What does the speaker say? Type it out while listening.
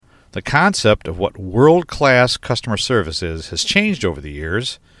The concept of what world-class customer service is has changed over the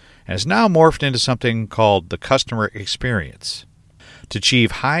years and has now morphed into something called the customer experience. To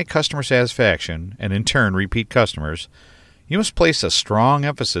achieve high customer satisfaction and in turn repeat customers, you must place a strong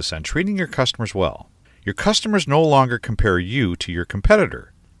emphasis on treating your customers well. Your customers no longer compare you to your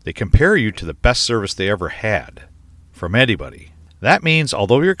competitor. They compare you to the best service they ever had from anybody. That means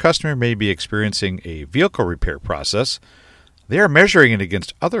although your customer may be experiencing a vehicle repair process, they are measuring it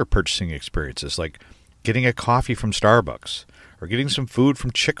against other purchasing experiences like getting a coffee from Starbucks, or getting some food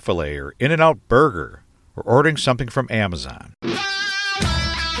from Chick-fil-A or In-N-Out Burger, or ordering something from Amazon.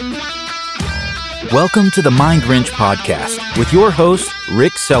 Welcome to the Mind Wrench Podcast with your host,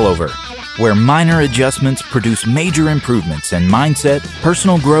 Rick Sellover, where minor adjustments produce major improvements in mindset,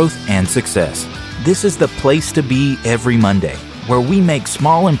 personal growth, and success. This is the place to be every Monday, where we make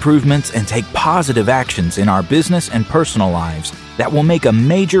small improvements and take positive actions in our business and personal lives that will make a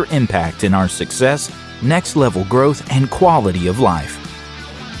major impact in our success, next level growth, and quality of life.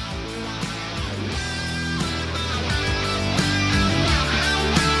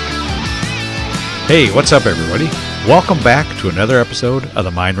 Hey, what's up, everybody? Welcome back to another episode of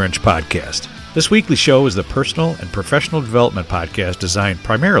the Mind Wrench Podcast. This weekly show is the personal and professional development podcast designed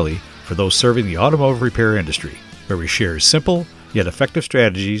primarily for those serving the automotive repair industry, where we share simple yet effective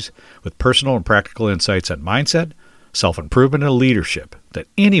strategies with personal and practical insights on mindset, self-improvement, and leadership that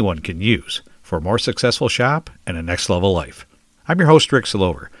anyone can use for a more successful shop and a next-level life. I'm your host, Rick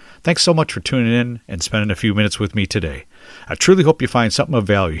Sellover. Thanks so much for tuning in and spending a few minutes with me today. I truly hope you find something of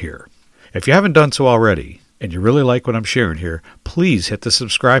value here. If you haven't done so already, and you really like what I'm sharing here, please hit the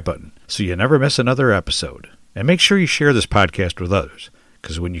subscribe button so you never miss another episode. And make sure you share this podcast with others,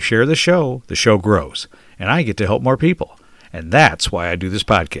 because when you share the show grows, and I get to help more people. And that's why I do this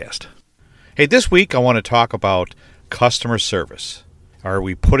podcast. Hey, this week I want to talk about customer service. Are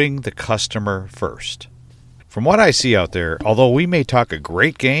we putting the customer first? From what I see out there, although we may talk a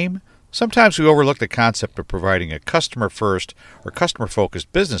great game, sometimes we overlook the concept of providing a customer-first or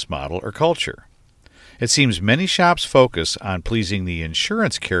customer-focused business model or culture. It seems many shops focus on pleasing the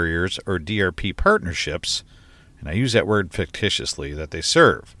insurance carriers or DRP partnerships, and I use that word fictitiously, that they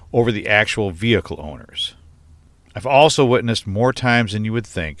serve, over the actual vehicle owners. I've also witnessed more times than you would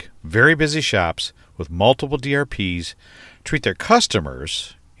think, very busy shops with multiple DRPs treat their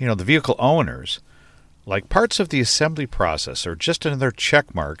customers, the vehicle owners, like parts of the assembly process or just another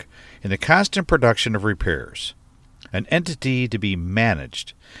check mark in the constant production of repairs, an entity to be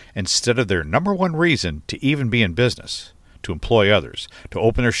managed instead of their number one reason to even be in business, to employ others, to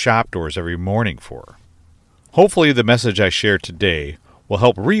open their shop doors every morning for. Hopefully the message I share today will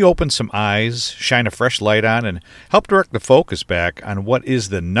help reopen some eyes, shine a fresh light on, and help direct the focus back on what is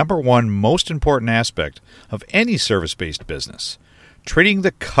the number one most important aspect of any service-based business, treating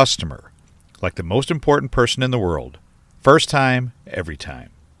the customer like the most important person in the world, first time, every time.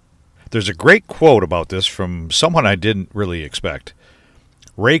 There's a great quote about this from someone I didn't really expect.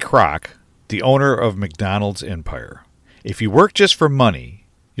 Ray Kroc, the owner of McDonald's Empire. If you work just for money,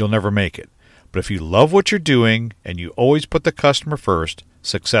 you'll never make it. But if you love what you're doing and you always put the customer first,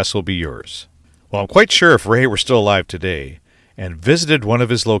 success will be yours. Well, I'm quite sure if Ray were still alive today and visited one of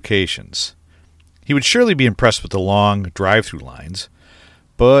his locations, he would surely be impressed with the long drive-through lines,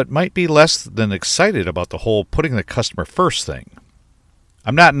 but might be less than excited about the whole putting the customer first thing.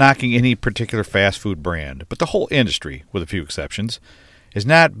 I'm not knocking any particular fast food brand, but the whole industry, with a few exceptions, is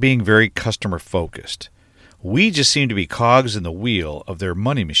not being very customer-focused. We just seem to be cogs in the wheel of their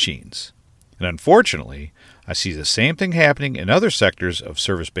money machines. And unfortunately, I see the same thing happening in other sectors of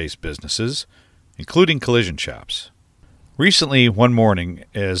service-based businesses, including collision shops. Recently, one morning,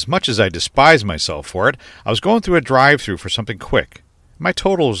 as much as I despise myself for it, I was going through a drive-thru for something quick. My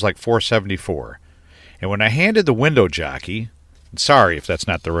total was like $4.74. And when I handed the window jockey, and sorry if that's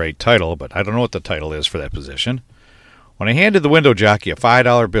not the right title, but I don't know what the title is for that position. When I handed the window jockey a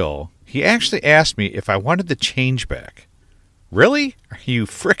 $5 bill, he actually asked me if I wanted the change back. Really? Are you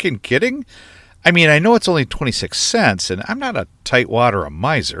frickin' kidding? I mean, I know it's only 26 cents, and I'm not a tightwad or a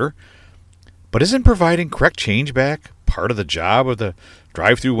miser, but isn't providing correct change back part of the job of the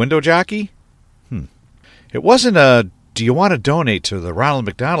drive-thru window jockey? It wasn't a, do you want to donate to the Ronald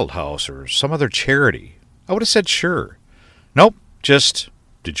McDonald House or some other charity? I would have said sure. Nope, just,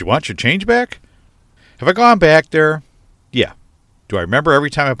 did you want your change back? Have I gone back there? Yeah. Do I remember every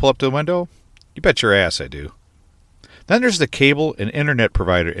time I pull up to the window? You bet your ass I do. Then there's the cable and internet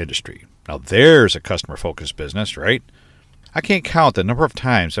provider industry. Now there's a customer-focused business, right? I can't count the number of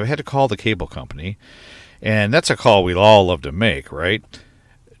times I've had to call the cable company, and that's a call we'd all love to make, right?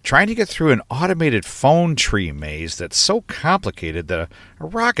 trying to get through an automated phone tree maze that's so complicated that a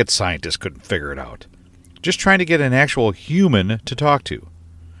rocket scientist couldn't figure it out. Just trying to get an actual human to talk to.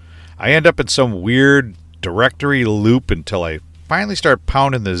 I end up in some weird directory loop until I finally start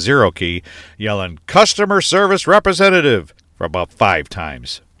pounding the 0 key, yelling, "Customer Service Representative," for about 5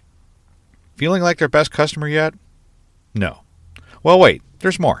 times. Feeling like their best customer yet? No. Well, wait,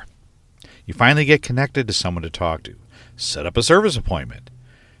 there's more. You finally get connected to someone to talk to. Set up a service appointment.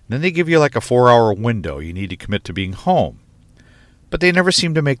 Then they give you like a 4-hour window you need to commit to being home. But they never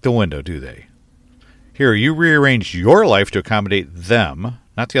seem to make the window, do they? Here, you rearrange your life to accommodate them,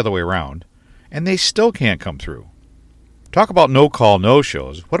 not the other way around, and they still can't come through. Talk about no-call,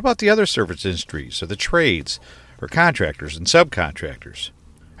 no-shows. What about the other service industries or the trades or contractors and subcontractors?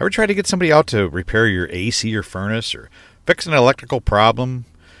 Ever try to get somebody out to repair your AC or furnace or fix an electrical problem,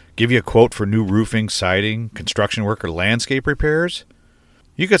 give you a quote for new roofing, siding, construction work, or landscape repairs?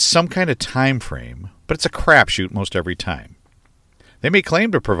 You get some kind of time frame, but it's a crapshoot most every time. They may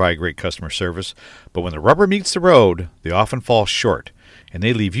claim to provide great customer service, but when the rubber meets the road, they often fall short, and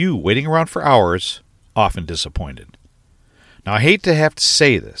they leave you waiting around for hours, often disappointed. Now, I hate to have to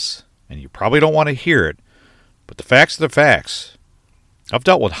say this, and you probably don't want to hear it, but the facts are the facts. I've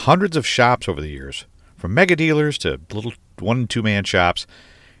dealt with hundreds of shops over the years, from mega dealers to little 1- and 2-man shops,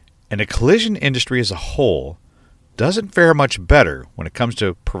 and the collision industry as a whole doesn't fare much better when it comes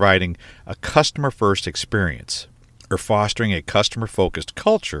to providing a customer-first experience or fostering a customer-focused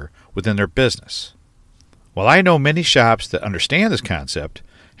culture within their business. While I know many shops that understand this concept,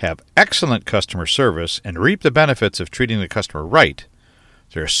 have excellent customer service, and reap the benefits of treating the customer right,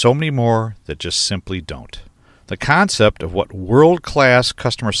 there are so many more that just simply don't. The concept of what world-class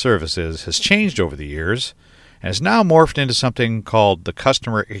customer service is has changed over the years and has now morphed into something called the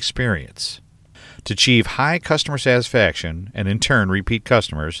customer experience. To achieve high customer satisfaction and in turn repeat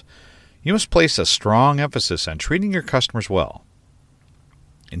customers, you must place a strong emphasis on treating your customers well.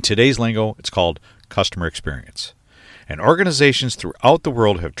 In today's lingo, it's called customer experience. And organizations throughout the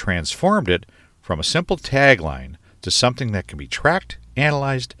world have transformed it from a simple tagline to something that can be tracked,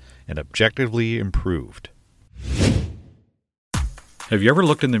 analyzed, and objectively improved. Have you ever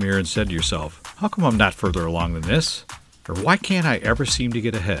looked in the mirror and said to yourself, how come I'm not further along than this? Or why can't I ever seem to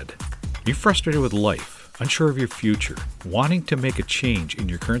get ahead? Are you frustrated with life, unsure of your future, wanting to make a change in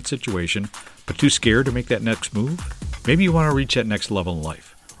your current situation, but too scared to make that next move? Maybe you want to reach that next level in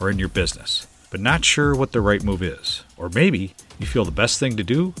life or in your business, but not sure what the right move is. Or maybe you feel the best thing to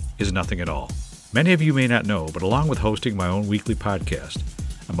do is nothing at all. Many of you may not know, but along with hosting my own weekly podcast,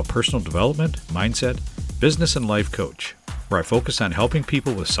 I'm a personal development, mindset, business, and life coach, where I focus on helping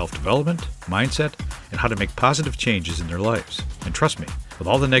people with self-development, mindset, and how to make positive changes in their lives. And trust me, with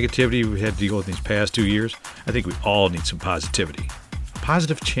all the negativity we've had to deal with these past 2 years, I think we all need some positivity,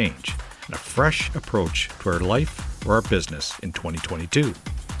 positive change, and a fresh approach to our life or our business in 2022.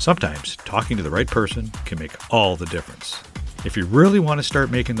 Sometimes talking to the right person can make all the difference. If you really want to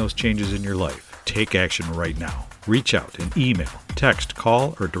start making those changes in your life, take action right now. Reach out and email, text,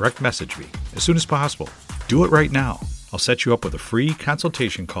 call, or direct message me as soon as possible. Do it right now. I'll set you up with a free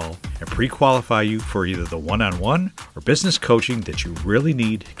consultation call and pre-qualify you for either the one-on-one or business coaching that you really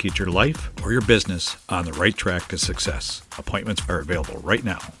need to get your life or your business on the right track to success. Appointments are available right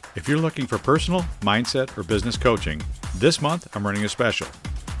now. If you're looking for personal, mindset, or business coaching, this month I'm running a special.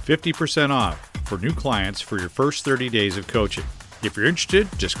 50% off for new clients for your first 30 days of coaching. If you're interested,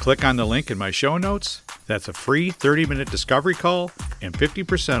 just click on the link in my show notes. That's a free 30-minute discovery call and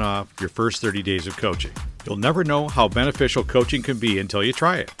 50% off your first 30 days of coaching. You'll never know how beneficial coaching can be until you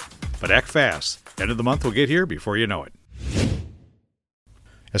try it. But act fast. End of the month will get here before you know it.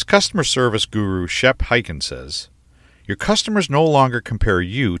 As customer service guru Shep Hyken says, your customers no longer compare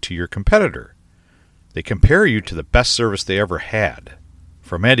you to your competitor. They compare you to the best service they ever had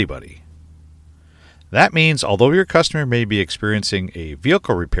from anybody. That means although your customer may be experiencing a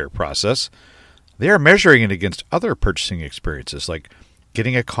vehicle repair process, they are measuring it against other purchasing experiences like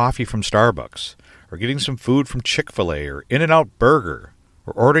getting a coffee from Starbucks, or getting some food from Chick-fil-A or In-N-Out Burger,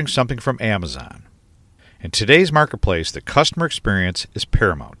 or ordering something from Amazon. In today's marketplace, the customer experience is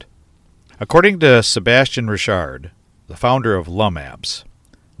paramount. According to Sebastian Richard, the founder of Lumabs,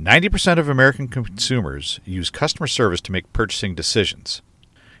 90% of American consumers use customer service to make purchasing decisions.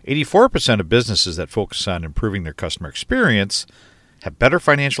 84% of businesses that focus on improving their customer experience have better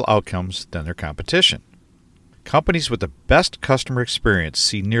financial outcomes than their competition. Companies with the best customer experience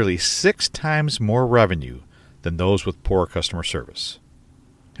see nearly 6 times more revenue than those with poor customer service.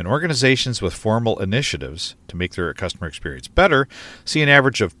 And organizations with formal initiatives to make their customer experience better see an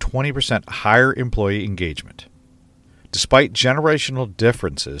average of 20% higher employee engagement. Despite generational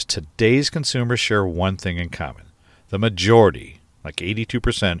differences, today's consumers share one thing in common. The majority, like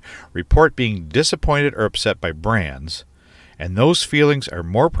 82%, report being disappointed or upset by brands, and those feelings are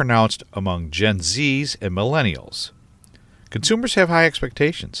more pronounced among Gen Zs and millennials. Consumers have high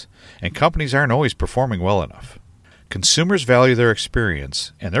expectations, and companies aren't always performing well enough. Consumers value their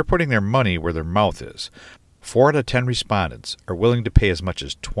experience, and they're putting their money where their mouth is. 4 out of 10 respondents are willing to pay as much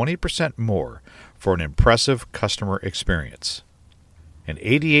as 20% more for an impressive customer experience. And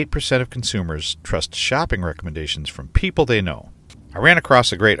 88% of consumers trust shopping recommendations from people they know. I ran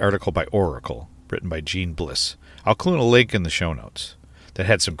across a great article by Oracle, written by Gene Bliss. I'll include a link in the show notes that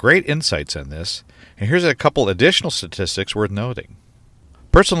had some great insights on this, and here's a couple additional statistics worth noting.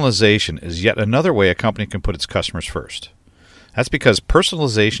 Personalization is yet another way a company can put its customers first. That's because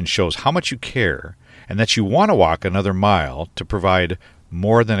personalization shows how much you care and that you want to walk another mile to provide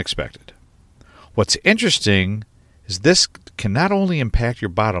more than expected. What's interesting is this can not only impact your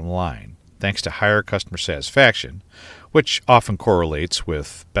bottom line, thanks to higher customer satisfaction, which often correlates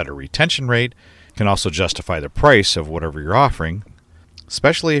with better retention rate, can also justify the price of whatever you're offering,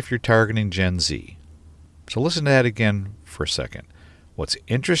 especially if you're targeting Gen Z. So listen to that again for a second. What's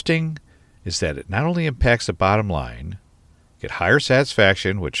interesting is that it not only impacts the bottom line, get higher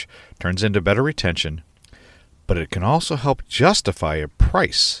satisfaction, which turns into better retention, but it can also help justify a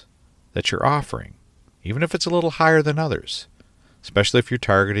price that you're offering, even if it's a little higher than others, especially if you're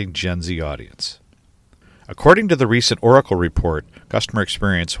targeting Gen Z audience. According to the recent Oracle report, Customer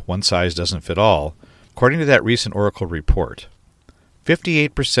Experience, One Size Doesn't Fit All, according to that recent Oracle report,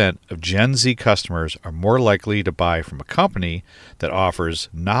 58% of Gen Z customers are more likely to buy from a company that offers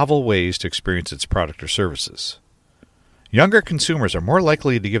novel ways to experience its product or services. Younger consumers are more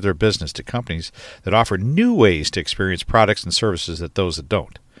likely to give their business to companies that offer new ways to experience products and services than those that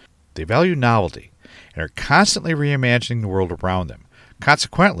don't. They value novelty and are constantly reimagining the world around them.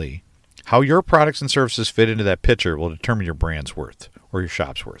 Consequently, how your products and services fit into that picture will determine your brand's worth or your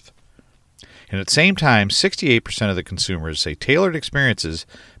shop's worth. And at the same time, 68% of the consumers say tailored experiences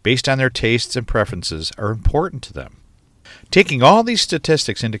based on their tastes and preferences are important to them. Taking all these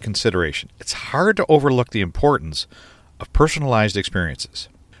statistics into consideration, it's hard to overlook the importance of personalized experiences.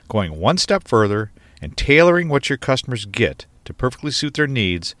 Going one step further and tailoring what your customers get to perfectly suit their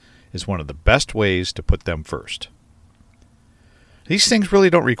needs is one of the best ways to put them first. These things really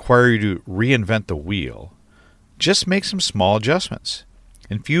don't require you to reinvent the wheel. Just make some small adjustments.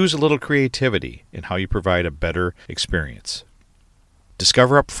 Infuse a little creativity in how you provide a better experience.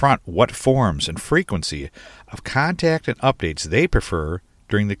 Discover up front what forms and frequency of contact and updates they prefer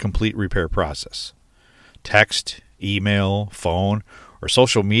during the complete repair process. Text, email, phone, or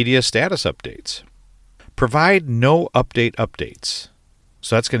social media status updates. Provide no update updates.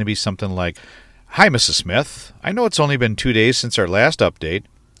 So that's going to be something like, "Hi, Mrs. Smith. I know it's only been 2 days since our last update,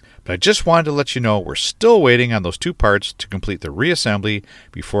 but I just wanted to let you know we're still waiting on those 2 parts to complete the reassembly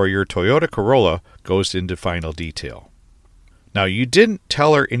before your Toyota Corolla goes into final detail." Now, you didn't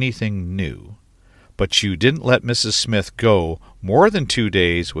tell her anything new, but you didn't let Mrs. Smith go more than 2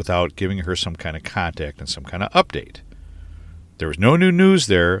 days without giving her some kind of contact and some kind of update. There was no new news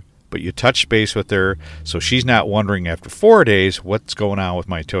there, but you touched base with her, so she's not wondering after 4 days what's going on with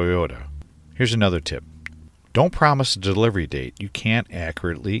my Toyota. Here's another tip. Don't promise a delivery date you can't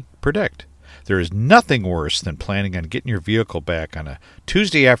accurately predict. There is nothing worse than planning on getting your vehicle back on a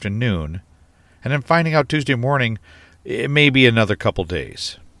Tuesday afternoon and then finding out Tuesday morning it may be another couple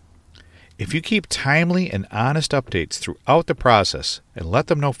days. If you keep timely and honest updates throughout the process and let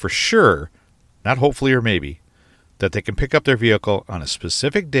them know for sure, not hopefully or maybe, that they can pick up their vehicle on a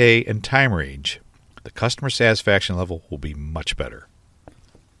specific day and time range, the customer satisfaction level will be much better.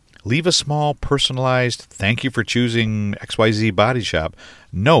 Leave a small personalized "thank you for choosing XYZ Body Shop"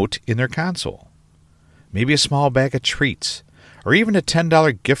 note in their console. Maybe a small bag of treats, or even a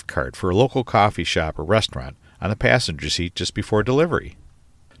 $10 gift card for a local coffee shop or restaurant on the passenger seat just before delivery.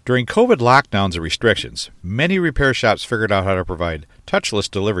 During COVID lockdowns and restrictions, many repair shops figured out how to provide touchless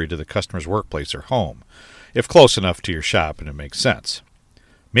delivery to the customer's workplace or home, if close enough to your shop and it makes sense.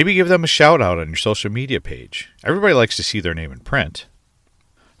 Maybe give them a shout out on your social media page. Everybody likes to see their name in print.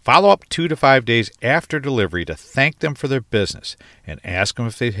 Follow up 2 to 5 days after delivery to thank them for their business and ask them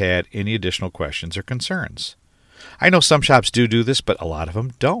if they've had any additional questions or concerns. I know some shops do this, but a lot of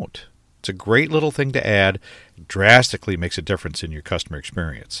them don't. It's a great little thing to add. It drastically makes a difference in your customer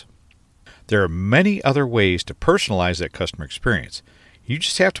experience. There are many other ways to personalize that customer experience. You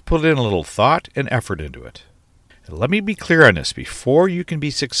just have to put in a little thought and effort into it. And let me be clear on this. Before you can be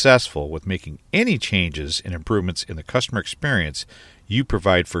successful with making any changes and improvements in the customer experience you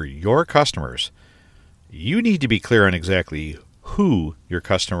provide for your customers, you need to be clear on exactly who your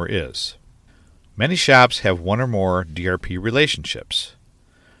customer is. Many shops have one or more DRP relationships.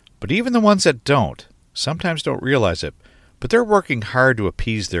 But even the ones that don't sometimes don't realize it, but they're working hard to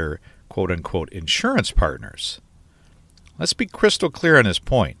appease their quote-unquote insurance partners. Let's be crystal clear on this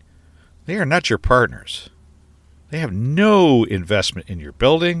point. They are not your partners. They have no investment in your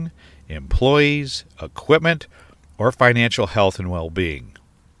building, employees, equipment, or financial health and well-being.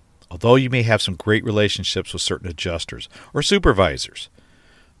 Although you may have some great relationships with certain adjusters or supervisors,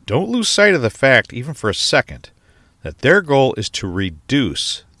 don't lose sight of the fact, even for a second, that their goal is to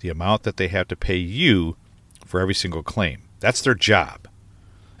reduce the amount that they have to pay you for every single claim. That's their job.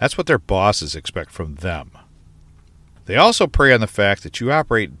 That's what their bosses expect from them. They also prey on the fact that you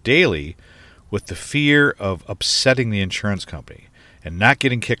operate daily with the fear of upsetting the insurance company and not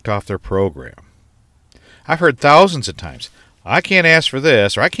getting kicked off their program. I've heard thousands of times, I can't ask for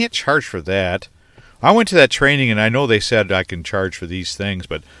this, or I can't charge for that. I went to that training and I know they said I can charge for these things,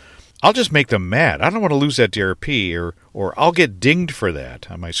 but I'll just make them mad. I don't want to lose that DRP, or I'll get dinged for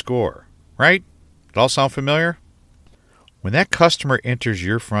that on my score. Right? It all sound familiar? When that customer enters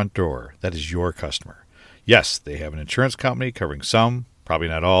your front door, that is your customer. Yes, they have an insurance company covering some, probably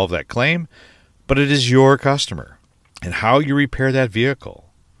not all of that claim, but it is your customer. And how you repair that vehicle,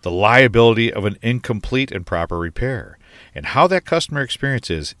 the liability of an incomplete and proper repair, and how that customer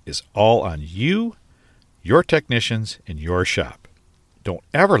experience is all on you, your technicians, and your shop. Don't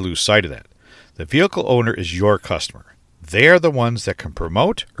ever lose sight of that. The vehicle owner is your customer. They are the ones that can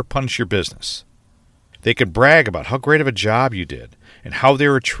promote or punish your business. They can brag about how great of a job you did and how they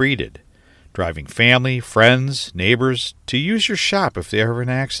were treated, driving family, friends, neighbors to use your shop if they ever have an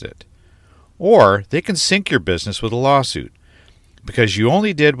accident. Or they can sink your business with a lawsuit because you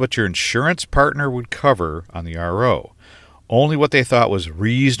only did what your insurance partner would cover on the RO, only what they thought was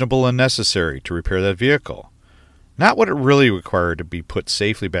reasonable and necessary to repair that vehicle, not what it really required to be put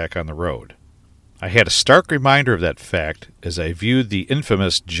safely back on the road. I had a stark reminder of that fact as I viewed the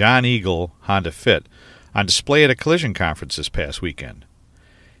infamous John Eagle Honda Fit on display at a collision conference this past weekend.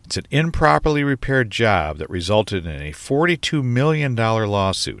 It's an improperly repaired job that resulted in a $42 million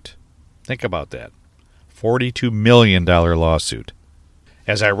lawsuit. Think about that. $42 million lawsuit.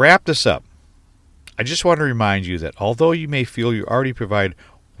 As I wrap this up, I just want to remind you that although you may feel you already provide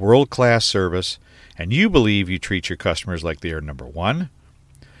world-class service and you believe you treat your customers like they are number one,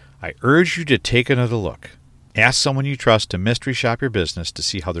 I urge you to take another look. Ask someone you trust to mystery shop your business to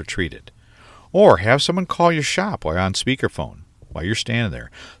see how they're treated. Or have someone call your shop while on speakerphone while you're standing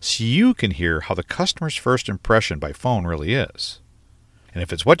there so you can hear how the customer's first impression by phone really is. And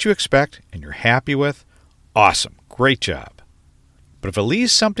if it's what you expect and you're happy with, awesome, great job. But if it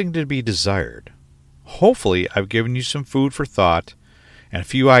leaves something to be desired, hopefully I've given you some food for thought and a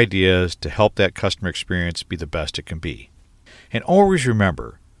few ideas to help that customer experience be the best it can be. And always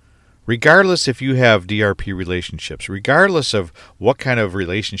remember, regardless if you have DRP relationships, regardless of what kind of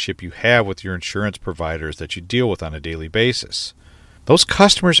relationship you have with your insurance providers that you deal with on a daily basis, those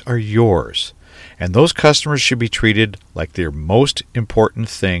customers are yours, and those customers should be treated like their most important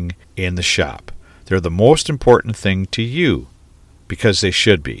thing in the shop. They're the most important thing to you, because they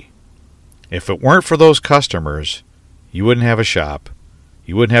should be. If it weren't for those customers, you wouldn't have a shop,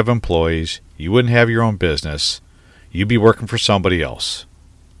 you wouldn't have employees, you wouldn't have your own business, you'd be working for somebody else.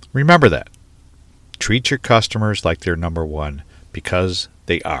 Remember that. Treat your customers like they're number one, because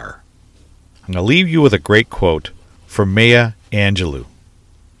they are. I'm going to leave you with a great quote from Maya Angelou.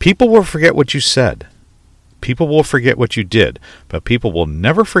 People will forget what you said. People will forget what you did, but people will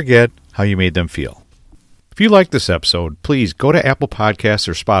never forget how you made them feel. If you like this episode, please go to Apple Podcasts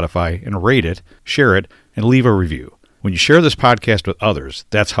or Spotify and rate it, share it, and leave a review. When you share this podcast with others,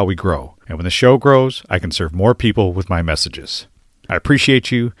 that's how we grow. And when the show grows, I can serve more people with my messages. I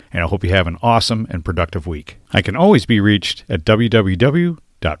appreciate you, and I hope you have an awesome and productive week. I can always be reached at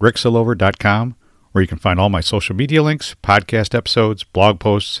www.ricksolover.com, where you can find all my social media links, podcast episodes, blog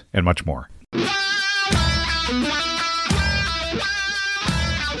posts, and much more.